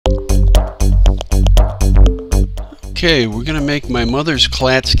Okay, we're gonna make my mother's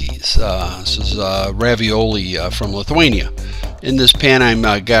Claskis. This is ravioli from Lithuania. In this pan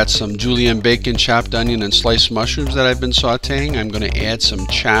I've got some julienne bacon, chopped onion, and sliced mushrooms that I've been sauteing. I'm gonna add some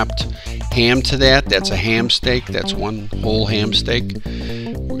chopped ham to that. That's a ham steak. That's one whole ham steak.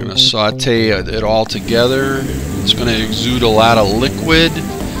 We're gonna saute it all together. It's gonna exude a lot of liquid,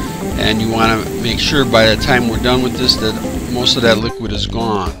 and you want to make sure by the time we're done with this that most of that liquid is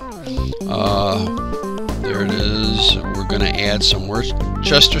gone. There it is. We're going to add some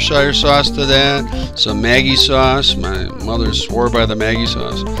Worcestershire sauce to that, some Maggi sauce. My mother swore by the Maggi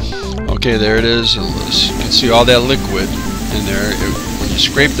sauce. Okay, there it is. You can see all that liquid in there. When you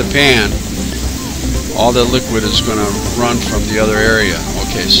scrape the pan, all that liquid is going to run from the other area.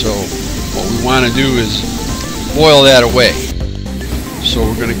 Okay, so what we want to do is boil that away. So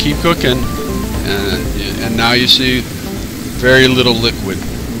we're going to keep cooking, and now you see very little liquid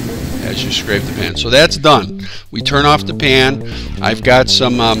as you scrape the pan. So that's done. We turn off the pan. I've got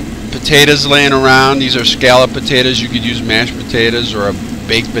some potatoes laying around. These are scallop potatoes. You could use mashed potatoes or a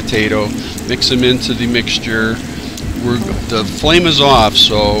baked potato. Mix them into the mixture. The flame is off,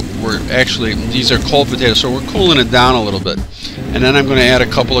 so these are cold potatoes, so we're cooling it down a little bit. And then I'm going to add a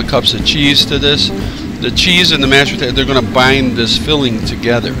couple of cups of cheese to this. The cheese and the mashed potato, they're going to bind this filling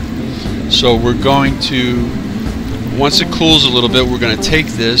together. So we're going to, once it cools a little bit, we're going to take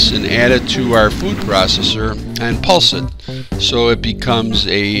this and add it to our food processor and pulse it, so it becomes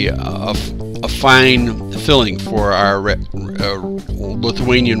a fine filling for our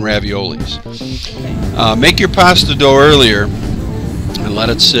Lithuanian raviolis. Make your pasta dough earlier and let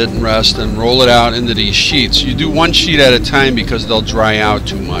it sit and rest, and roll it out into these sheets. You do one sheet at a time because they'll dry out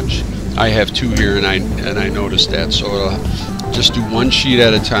too much. I have two here, and I noticed that, so just do one sheet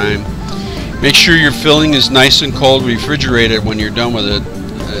at a time. Make sure your filling is nice and cold. Refrigerate it when you're done with it,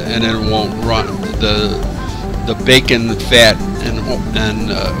 and it won't run. The bacon fat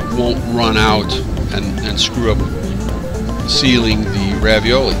won't run out and screw up sealing the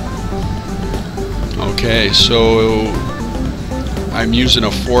ravioli. Okay, so I'm using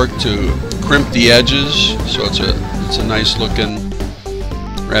a fork to crimp the edges, so it's a nice looking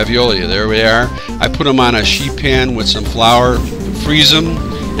ravioli. There we are. I put them on a sheet pan with some flour, freeze them,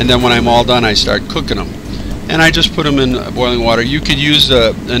 and then when I'm all done I start cooking them. And I just put them in boiling water. You could use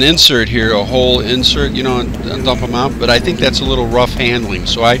an insert here, a whole insert, you know, and dump them out, but I think that's a little rough handling,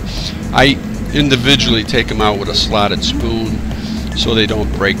 so I individually take them out with a slotted spoon so they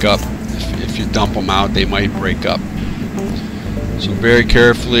don't break up. If you dump them out, they might break up. So very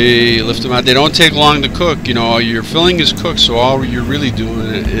carefully lift them out. They don't take long to cook. You know, your filling is cooked, so all you're really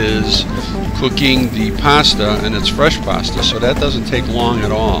doing is cooking the pasta, and it's fresh pasta, so that doesn't take long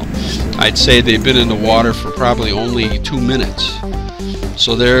at all. I'd say they've been in the water for probably only 2 minutes.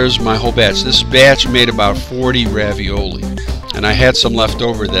 So there's my whole batch. This batch made about 40 ravioli, and I had some left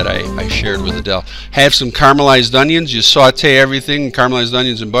over that I shared with Adele. Have some caramelized onions. You saute everything, caramelized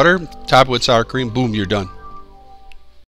onions and butter, top it with sour cream, boom, you're done.